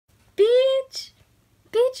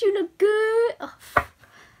You look good. Oh.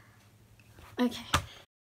 Okay.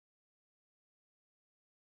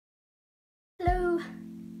 Hello,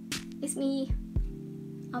 it's me.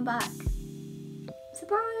 I'm back.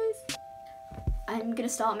 Surprise! I'm gonna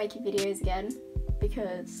start making videos again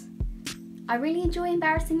because I really enjoy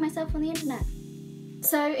embarrassing myself on the internet.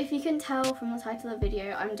 So if you couldn't tell from the title of the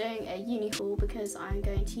video, I'm doing a uni haul because I'm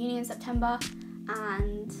going to uni in September,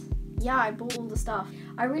 and yeah, I bought all the stuff.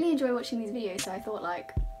 I really enjoy watching these videos, so I thought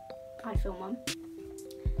like I'd film one.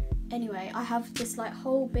 Anyway, I have this like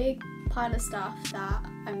whole big pile of stuff that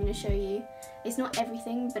I'm going to show you. It's not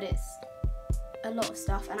everything, but it's a lot of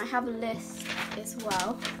stuff, and I have a list as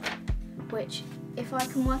well, which if I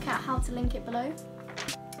can work out how to link it below,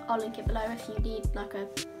 I'll link it below if you need like a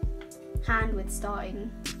hand with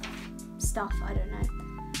starting stuff, I don't know.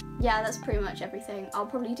 Yeah, that's pretty much everything. I'll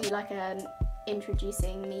probably do like an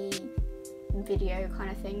introducing me video kind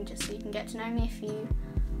of thing, just so you can get to know me if you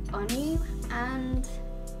are new, and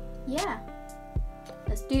yeah,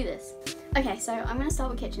 let's do this. Okay, so I'm going to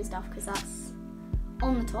start with kitchen stuff because that's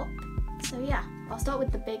on the top. So yeah, I'll start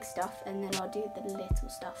with the big stuff and then I'll do the little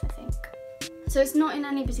stuff, I think. So it's not in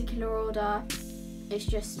any particular order, it's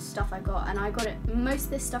just stuff I got, and I got most of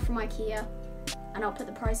this stuff from Ikea, and I'll put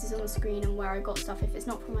the prices on the screen and where I got stuff if it's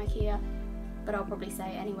not from Ikea, but I'll probably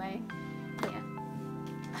say anyway. Yeah.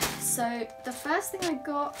 So the first thing I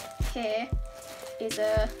got here is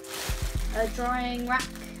a drying rack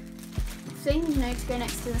thing, you know, to go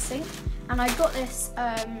next to the sink, and I got this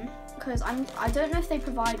because I don't know if they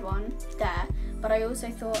provide one there, but I also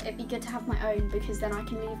thought it'd be good to have my own because then I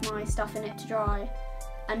can leave my stuff in it to dry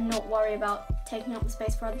and not worry about taking up the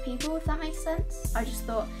space for other people, if that makes sense. I just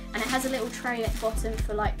thought, and it has a little tray at the bottom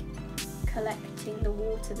for like collecting the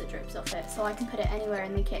water that drips off it, so I can put it anywhere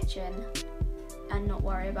in the kitchen and not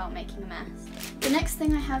worry about making a mess. The next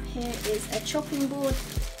thing I have here is a chopping board,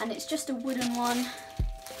 and it's just a wooden one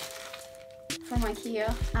from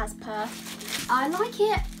Ikea, as per. I like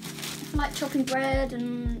it for like chopping bread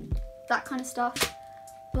and that kind of stuff,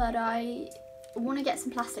 but I want to get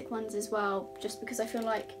some plastic ones as well, just because I feel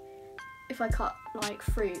like if I cut like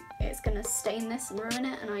fruit, it's gonna stain this and ruin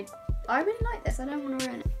it, and I really like this, I don't want to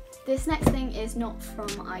ruin it. This next thing is not from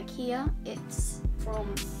Ikea, it's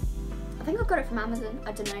from, I think I got it from Amazon,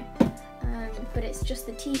 I don't know, but it's just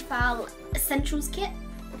the Tefal Essentials kit,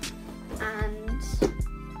 and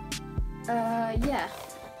yeah,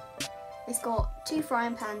 it's got 2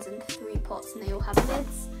 frying pans and 3 pots, and they all have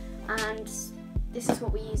lids, and this is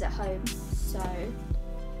what we use at home, so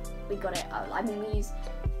we got it. I mean, we use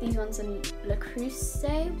these ones and Le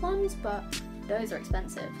Creuset ones, but those are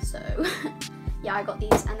expensive, so yeah, I got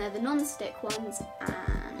these, and they're the non-stick ones,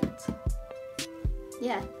 and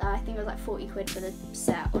yeah, I think it was like 40 quid for the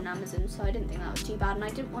set on Amazon, so I didn't think that was too bad, and I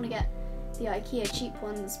didn't want to get the Ikea cheap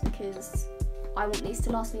ones because I want these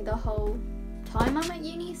to last me the whole time I'm at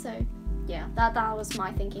uni, so yeah, that was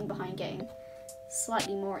my thinking behind getting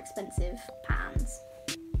slightly more expensive pans.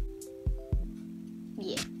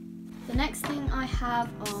 Yeah. The next thing I have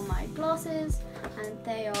are my glasses, and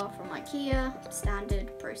they are from Ikea,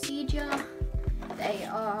 standard procedure. They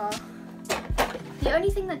are the only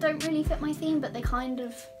thing that don't really fit my theme, but they kind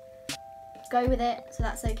of go with it, so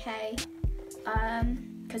that's okay.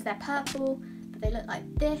 Because they're purple, but they look like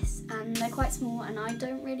this, and they're quite small, and I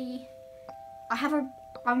don't really,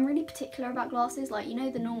 I'm really particular about glasses, like, you know,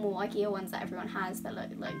 the normal Ikea ones that everyone has that look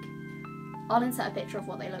like, I'll insert a picture of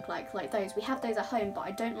what they look like those. We have those at home, but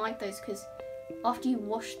I don't like those because after you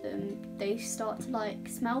wash them, they start to like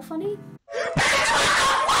smell funny.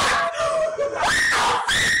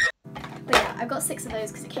 But yeah, I got 6 of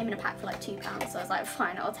those because it came in a pack for like £2, so I was like,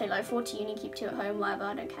 fine, I'll take like 4 to uni, keep 2 at home, whatever,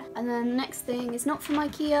 I don't care. And then the next thing is not from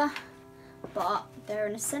Ikea, but they're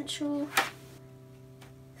an essential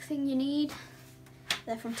thing you need.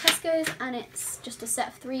 They're from Tesco's, and it's just a set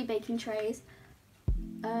of 3 baking trays.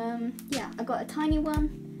 Yeah, I got a tiny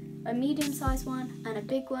one, a medium-sized one, and a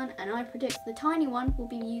big one, and I predict the tiny one will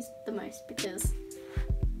be used the most because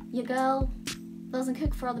your girl doesn't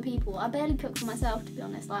cook for other people. I barely cook for myself, to be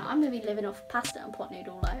honest. Like, I'm gonna be living off pasta and pot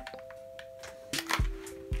noodle, like.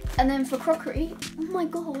 And then for crockery, oh my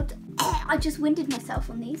god, I just winded myself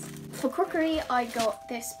on these. For crockery, I got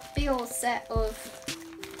this big old set of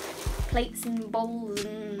plates and bowls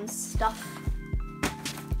and stuff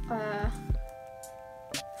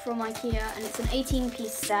from Ikea, and it's an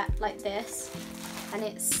 18-piece set like this, and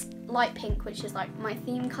it's light pink, which is like my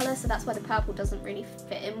theme colour, so that's why the purple doesn't really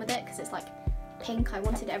fit in with it, because it's like pink. I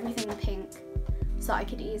wanted everything pink so I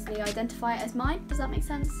could easily identify it as mine. Does that make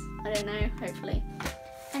sense? I don't know, hopefully.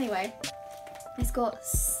 Anyway, it's got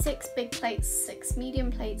 6 big plates, 6 medium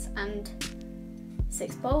plates, and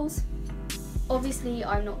 6 bowls. Obviously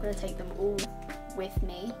I'm not going to take them all with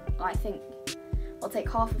me. I think I'll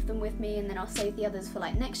take half of them with me and then I'll save the others for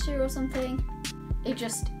like next year or something.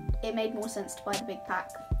 It made more sense to buy the big pack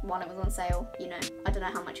while it was on sale, you know. I don't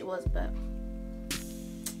know how much it was, but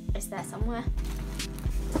it's there somewhere.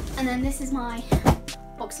 And then this is my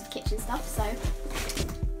box of kitchen stuff, so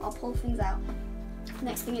I'll pull things out.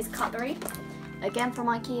 Next thing is cutlery. Again from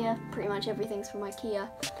Ikea, pretty much everything's from Ikea.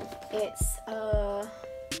 It's a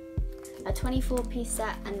 24-piece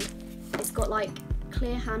set and it's got like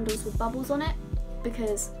clear handles with bubbles on it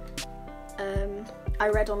because I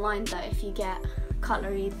read online that if you get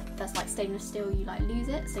cutlery that's like stainless steel, you like lose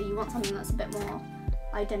it, so you want something that's a bit more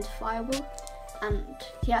identifiable. And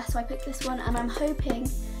yeah, so I picked this one, and I'm hoping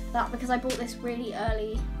that because I bought this really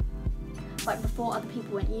early, like before other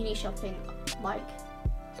people went uni shopping, like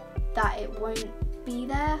that it won't be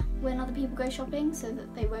there when other people go shopping, so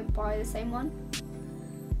that they won't buy the same one.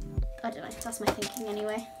 I don't know, that's my thinking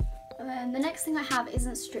anyway. And the next thing I have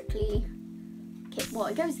isn't strictly well,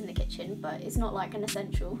 it goes in the kitchen, but it's not like an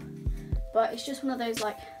essential. But it's just one of those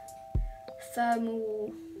like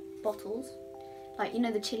thermal bottles, like, you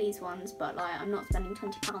know, the Chili's ones, but like I'm not spending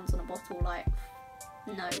 £20 on a bottle, like,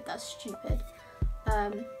 no, that's stupid.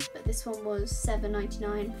 But this one was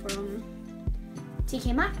 £7.99 from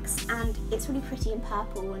TK Maxx, and it's really pretty in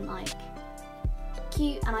purple and like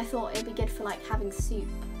cute, and I thought it'd be good for like having soup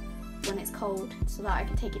when it's cold so that I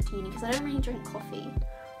can take it to uni, because I don't really drink coffee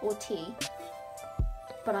or tea,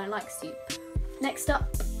 but I like soup. Next up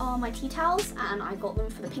are my tea towels, and I got them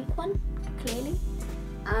for the pink one, clearly.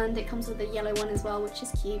 And it comes with a yellow one as well, which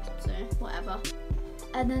is cute, so whatever.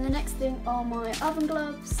 And then the next thing are my oven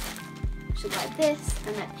gloves, which look like this,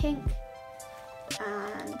 and they're pink.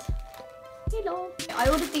 And hello. I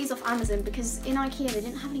ordered these off Amazon because in Ikea they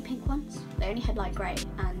didn't have any pink ones. They only had like grey,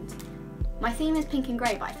 and my theme is pink and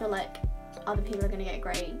grey, but I feel like other people are going to get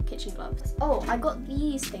grey kitchen gloves. Oh, I got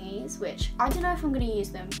these thingies, which I don't know if I'm going to use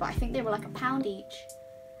them, but I think they were like £1 each.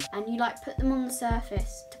 And you like put them on the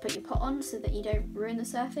surface to put your pot on so that you don't ruin the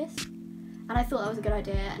surface. And I thought that was a good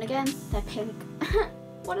idea. And again, they're pink.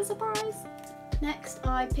 What a surprise. Next,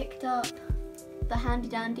 I picked up the handy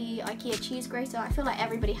dandy Ikea cheese grater. I feel like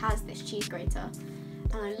everybody has this cheese grater.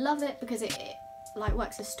 And I love it because it like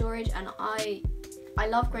works as storage, and I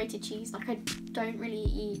love grated cheese. Like I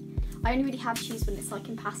only really have cheese when it's like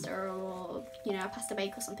in pasta or, you know, a pasta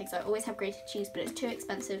bake or something, so I always have grated cheese, but it's too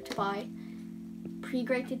expensive to buy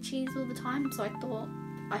pre-grated cheese all the time, so I thought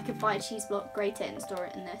I could buy a cheese block, grate it and store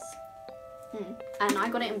it in this. And I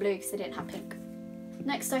got it in blue because they didn't have pink.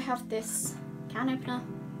 Next I have this can opener.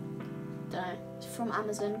 Don't know, it's from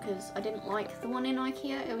Amazon because I didn't like the one in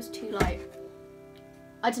Ikea. It was too like,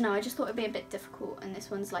 I don't know, I just thought it'd be a bit difficult, and this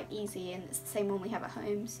one's like easy and it's the same one we have at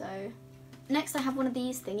home, so. Next I have one of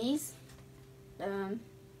these thingies.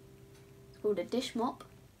 It's called a dish mop,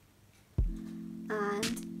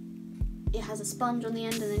 and it has a sponge on the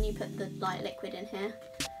end, and then you put the like liquid in here.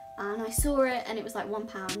 And I saw it and it was like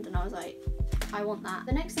 £1, and I was like, I want that.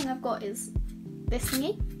 The next thing I've got is this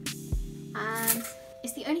thingy, and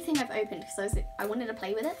it's the only thing I've opened because I wanted to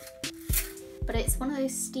play with it. But it's one of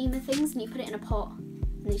those steamer things, and you put it in a pot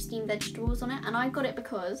and you steam vegetables on it. And I got it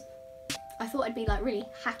because I thought it'd be like really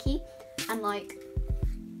hacky, and like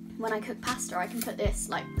when I cook pasta I can put this,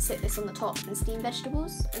 like sit this on the top and steam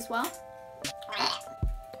vegetables as well.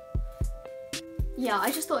 Yeah,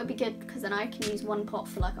 I just thought it'd be good because then I can use one pot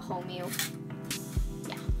for like a whole meal.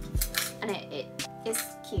 Yeah, and it is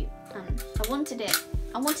cute, and I wanted it.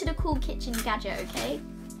 I wanted a cool kitchen gadget, okay?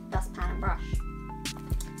 That's pan and brush.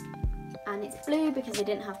 And it's blue because they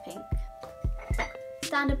didn't have pink.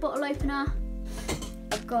 Standard bottle opener.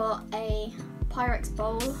 I've got a Pyrex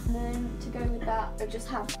bowl, and then to go with that I just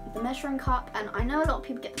have the measuring cup, and I know a lot of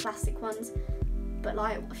people get the plastic ones, but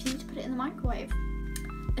like if you need to put it in the microwave.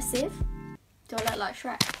 A sieve. Do I look like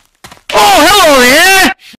Shrek? Oh, hello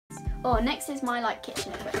there! Oh, next is my like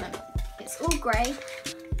kitchen equipment. It's all grey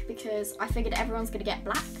because I figured everyone's gonna get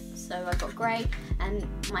black, so I got grey, and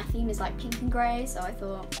my theme is like pink and grey, so I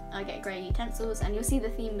thought I'd get grey utensils, and you'll see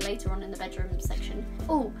the theme later on in the bedroom section.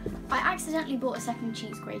 Oh, I accidentally bought a second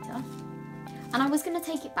cheese grater, and I was gonna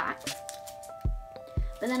take it back,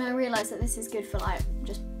 but then I realised that this is good for like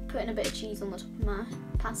just putting a bit of cheese on the top of my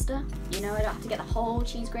pasta. You know, I don't have to get the whole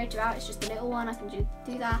cheese grater out, it's just a little one, I can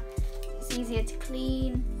do that. It's easier to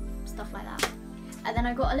clean, stuff like that. And then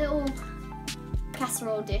I got a little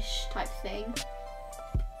casserole dish type thing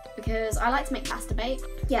because I like to make pasta bake.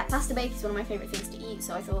 Yeah, pasta bake is one of my favourite things to eat,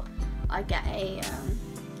 so I thought I'd get a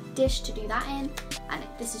dish to do that in, and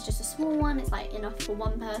this is just a small one, it's like enough for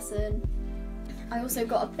one person. I also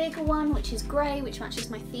got a bigger one, which is grey, which matches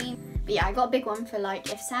my theme. But yeah, I got a big one for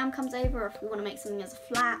like if Sam comes over, or if we want to make something as a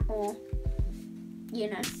flat, or you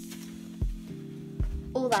know,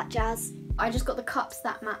 all that jazz. I just got the cups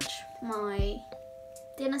that match my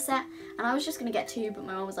dinner set, and I was just gonna get 2, but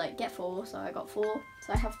my mum was like, get 4, so I got 4.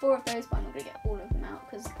 So I have 4 of those, but I'm not gonna get all of them out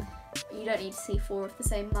because you don't need to see 4 of the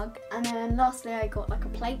same mug. And then lastly, I got like a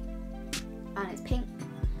plate, and it's pink,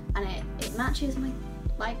 and it matches my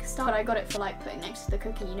like style. But I got it for like putting next to the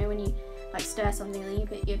cooking. You know when you like stir something and then you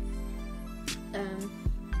put your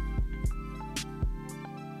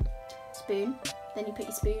spoon, then you put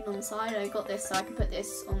your spoon on the side. I got this so I could put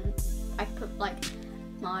this on, I could put like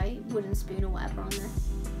my wooden spoon or whatever on this.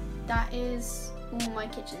 That is all my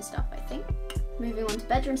kitchen stuff, I think. Moving on to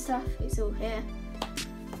bedroom stuff, it's all here.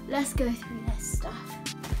 Let's go through this stuff.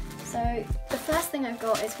 So the first thing I've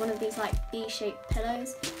got is one of these like V-shaped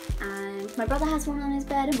pillows, and my brother has one on his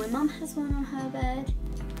bed and my mum has one on her bed,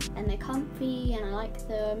 and they're comfy and I like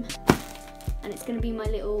them. And it's going to be my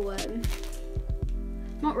little,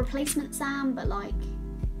 not replacement Sam, but like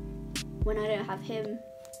when I don't have him,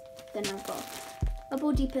 then I've got a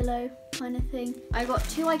body pillow kind of thing. I got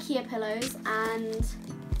 2 Ikea pillows, and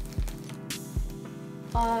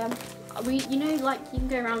you know, like you can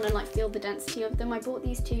go around and like feel the density of them. I bought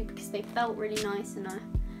these 2 because they felt really nice, and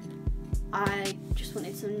I just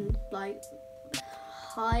wanted some like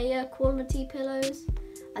higher quality pillows,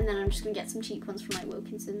 and then I'm just gonna get some cheap ones from like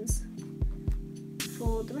Wilkinson's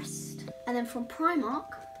for the rest. And then from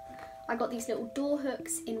Primark, I got these little door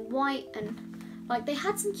hooks in white, and like they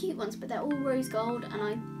had some cute ones, but they're all rose gold, and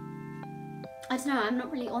I don't know, I'm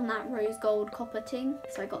not really on that rose gold copper thing,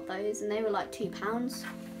 so I got those, and they were like £2.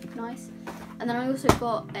 Nice. And then I also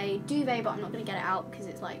got a duvet, but I'm not going to get it out because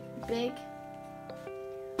it's like big,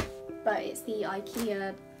 but it's the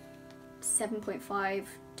Ikea 7.5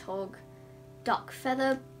 tog duck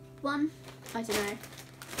feather one. I don't know,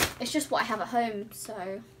 it's just what I have at home,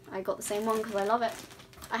 so I got the same one because I love it.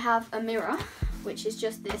 I have a mirror, which is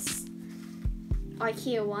just this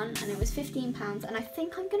Ikea one, and it was £15, and I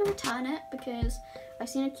think I'm going to return it because I've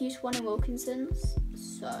seen a cute one in Wilkinson's.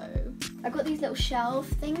 So I got these little shelf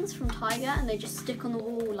things from Tiger, and they just stick on the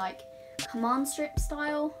wall like command strip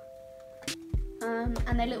style, and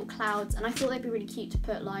they're little clouds, and I thought they'd be really cute to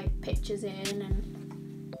put like pictures in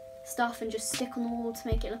and stuff and just stick on the wall to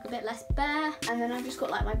make it look a bit less bare. And then I've just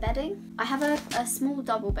got like my bedding. I have a small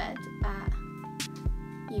double bed at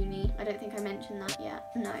uni. I don't think I mentioned that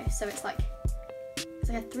yet. No, so it's like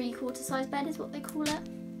a 3/4 size bed is what they call it,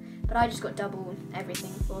 but I just got double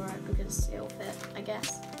everything for it because it'll fit, I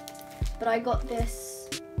guess. But I got this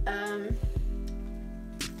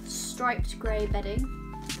striped grey bedding,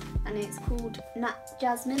 and it's called Nat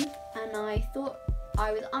Jasmine, and I thought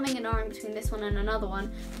I was umming and ahhing between this one and another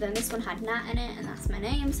one, but then this one had Nat in it, and that's my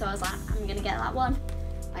name, so I was like, I'm gonna get that one.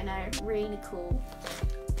 I know, really cool.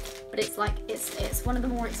 But it's like, it's one of the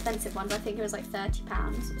more expensive ones. I think it was like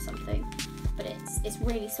 £30 or something. But it's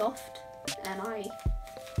really soft, and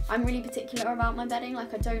I'm really particular about my bedding.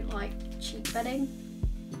 Like I don't like cheap bedding.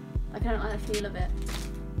 Like I don't like the feel of it.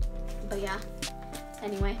 But yeah,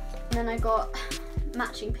 anyway. And then I got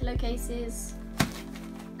matching pillowcases,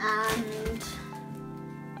 and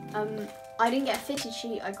I didn't get a fitted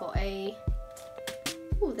sheet. I got a,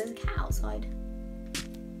 oh, there's a cat outside.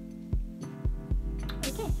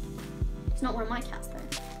 Okay, it's not one of my cats though.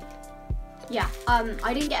 Yeah,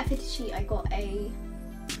 I didn't get a fitted sheet, I got a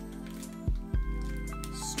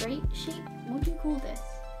straight sheet? What do you call this?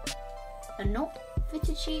 A not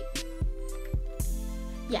fitted sheet?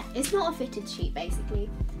 Yeah, it's not a fitted sheet basically.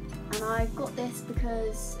 And I got this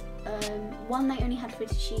because, one, they only had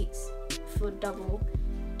fitted sheets for double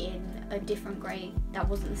in a different grey that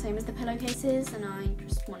wasn't the same as the pillowcases, and I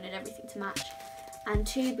just wanted everything to match. And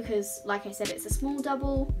 2, because like I said, it's a small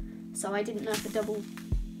double, so I didn't know if a double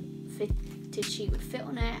fitted sheet would fit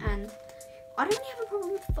on it, and I don't really have a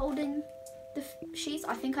problem with folding the sheets.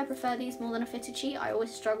 I think I prefer these more than a fitted sheet. I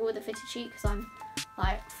always struggle with a fitted sheet because I'm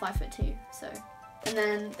like 5'2", so. And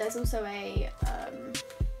then there's also a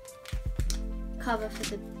cover for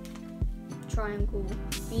the triangle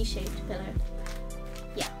V-shaped pillow.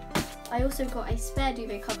 Yeah, I also got a spare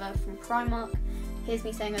duvet cover from Primark. Here's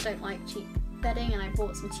me saying I don't like cheap bedding, and I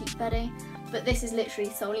bought some cheap bedding, but this is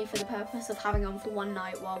literally solely for the purpose of having on for one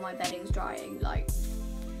night while my bedding's drying. Like,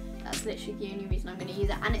 that's literally the only reason I'm going to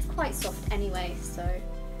use it, and it's quite soft anyway, so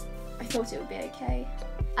I thought it would be okay.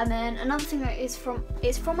 And then another thing that is from,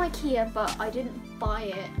 it's from Ikea, but I didn't buy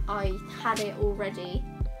it, I had it already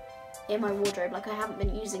in my wardrobe. Like, I haven't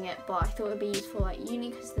been using it, but I thought it would be useful at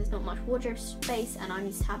uni because there's not much wardrobe space, and I'm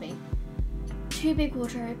used to having two big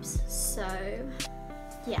wardrobes, so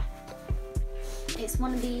yeah. It's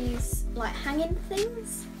one of these like hanging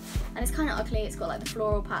things, and it's kind of ugly. It's got like the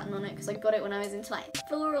floral pattern on it because I got it when I was into like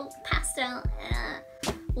floral, pastel,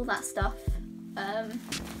 all that stuff.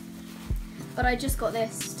 But I just got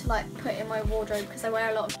this to like put in my wardrobe because I wear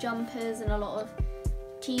a lot of jumpers and a lot of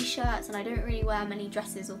t-shirts, and I don't really wear many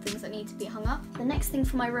dresses or things that need to be hung up. The next thing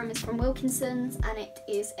for my room is from Wilkinson's, and it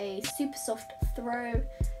is a super soft throw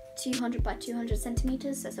 200 by 200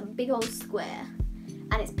 centimeters, so it's a big old square,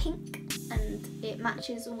 and it's pink and it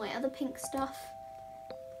matches all my other pink stuff,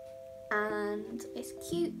 and it's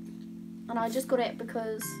cute. And I just got it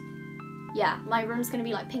because yeah, my room's gonna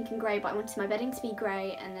be like pink and grey, but I wanted my bedding to be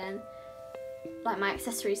grey and then like my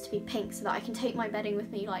accessories to be pink so that I can take my bedding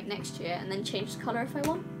with me like next year and then change the colour if I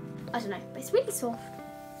want. I don't know, but it's really soft.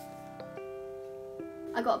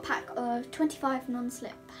 I got a pack of 25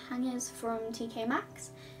 non-slip hangers from TK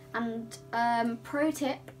Maxx, and pro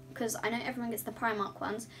tip, because I know everyone gets the Primark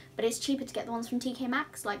ones, but it's cheaper to get the ones from TK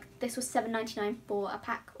Maxx. Like this was £7.99 for a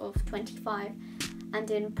pack of 25,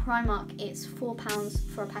 and in Primark it's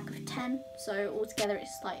 £4 for a pack of 10, so altogether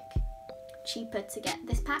it's like cheaper to get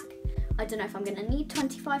this pack. I don't know if I'm going to need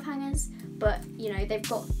 25 hangers, but you know, they've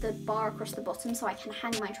got the bar across the bottom so I can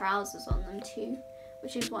hang my trousers on them too,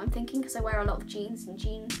 which is what I'm thinking because I wear a lot of jeans, and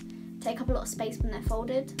jeans take up a lot of space when they're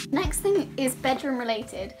folded. Next thing is bedroom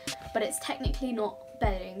related, but it's technically not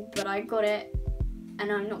bedding, but I got it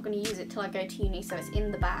and I'm not going to use it till I go to uni, so it's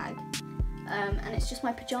in the bag, and it's just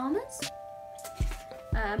my pyjamas.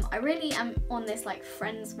 I really am on this like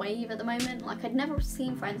Friends wave at the moment. Like I'd never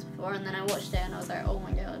seen Friends before, and then I watched it and I was like, oh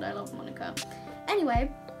my god, I love Monica.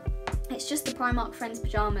 Anyway, it's just the Primark Friends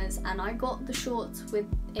pyjamas, and I got the shorts with,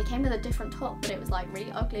 it came with a different top, but it was like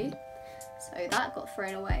really ugly, so that got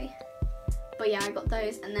thrown away. But yeah, I got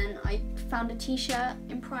those, and then I found a t-shirt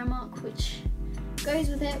in Primark which goes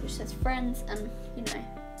with it, which says Friends, and you know,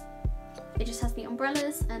 it just has the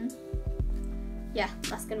umbrellas, and yeah,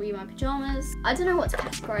 that's gonna be my pyjamas. I don't know what to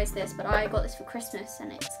categorise this, but I got this for Christmas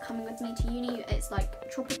and it's coming with me to uni. It's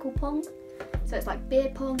like tropical pong, so it's like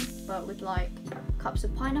beer pong but with like cups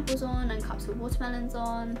of pineapples on and cups of watermelons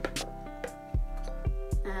on,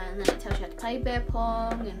 and then it tells you how to play beer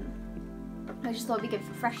pong, and I just thought it'd be good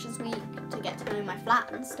for Freshers Week to get to know my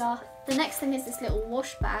flat and stuff. The next thing is this little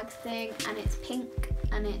wash bag thing, and it's pink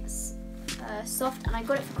and it's soft, and I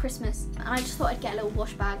got it for Christmas, and I just thought I'd get a little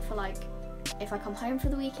wash bag for like if I come home for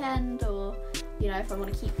the weekend, or you know, if I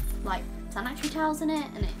want to keep like sanitary towels in it,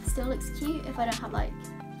 and it still looks cute if I don't have like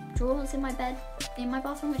drawers in my bed, in my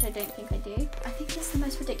bathroom, which I don't think I do. I think it's the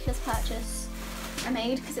most ridiculous purchase I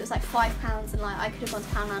made because it was like £5, and like I could have gone to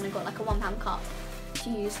Poundland and got like a £1 cup to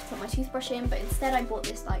use to put my toothbrush in, but instead I bought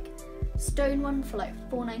this like stone one for like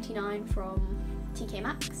 £4.99 from TK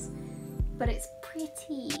Maxx, but it's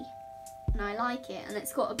pretty and I like it, and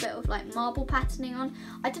it's got a bit of like marble patterning on.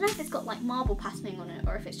 I don't know if it's got like marble patterning on it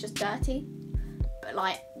or if it's just dirty, but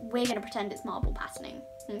like we're gonna pretend it's marble patterning.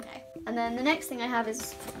 Okay. And then the next thing I have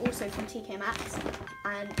is also from TK Maxx,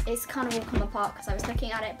 and it's kind of all come apart because I was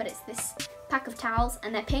looking at it, but it's this pack of towels,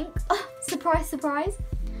 and they're pink. Oh, surprise, surprise.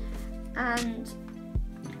 And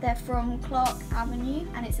they're from Clark Avenue,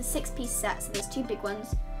 and it's a 6-piece set, so there's 2 big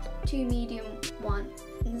ones, 2 medium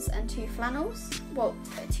ones, and 2 flannels. Well,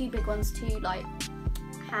 2 big ones, 2 like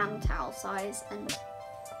hand towel size, and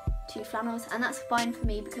 2 flannels, and that's fine for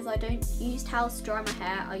me because I don't use towels to dry my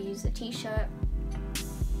hair. I use a t-shirt.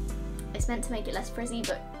 It's meant to make it less frizzy,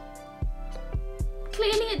 but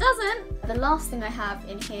clearly it doesn't. The last thing I have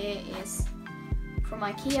in here is from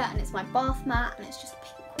Ikea, and it's my bath mat, and it's just a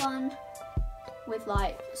pink one with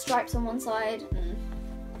like stripes on one side, and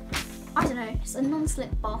I don't know, it's a non-slip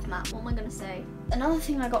bath mat, what am I gonna say? Another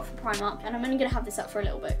thing I got from Primark, and I'm only gonna have this up for a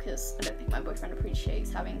little bit because I don't think my boyfriend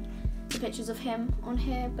appreciates having the pictures of him on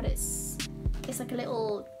here, but it's like a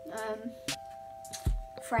little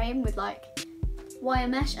frame with like wire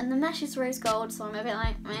mesh, and the mesh is rose gold, so I'm a bit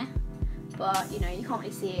like meh, but you know, you can't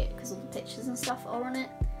really see it because all the pictures and stuff are on it.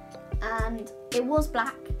 And it was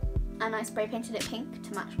black, and I spray painted it pink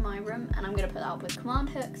to match my room, and I'm gonna put that up with command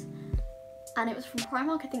hooks. And it was from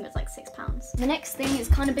Primark, I think it was like £6. The next thing is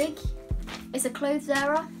kind of big. It's a clothes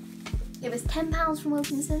error. It was £10 from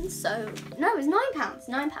Wilkinson's, so no, it was £9.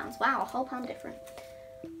 £9. Wow, a whole pound different.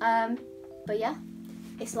 But yeah,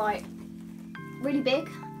 it's like really big,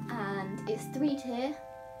 and it's 3-tier.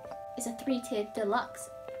 It's a 3-tier deluxe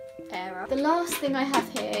error. The last thing I have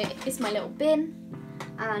here is my little bin,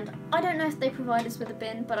 and I don't know if they provide us with a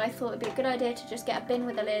bin, but I thought it'd be a good idea to just get a bin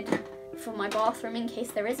with a lid for my bathroom in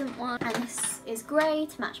case there isn't one. And this is grey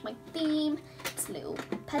to match my theme. It's a little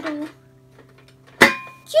pedal.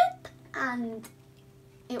 Cute! and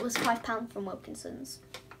it was £5 from Wilkinson's.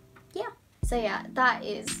 Yeah. So yeah, that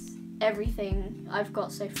is everything I've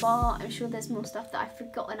got so far. I'm sure there's more stuff that I've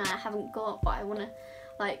forgotten I haven't got, but I want to,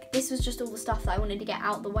 like, this was just all the stuff that I wanted to get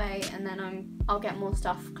out of the way, and then I'll get more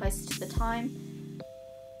stuff closer to the time.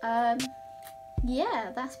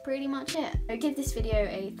 Yeah, that's pretty much it. So give this video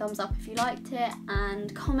a thumbs up if you liked it,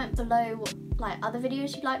 and comment below what like other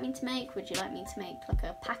videos you'd like me to make. Would you like me to make like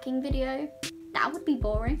a packing video? That would be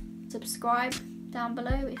boring. Subscribe down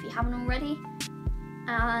below if you haven't already,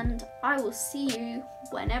 and I will see you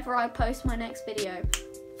whenever I post my next video.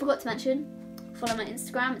 Forgot to mention, follow my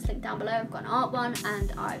Instagram, it's linked down below. I've got an art one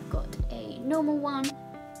and I've got a normal one,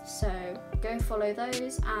 so go follow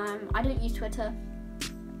those. I don't use Twitter,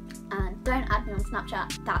 and don't add me on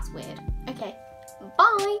Snapchat, that's weird. Okay,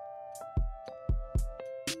 bye!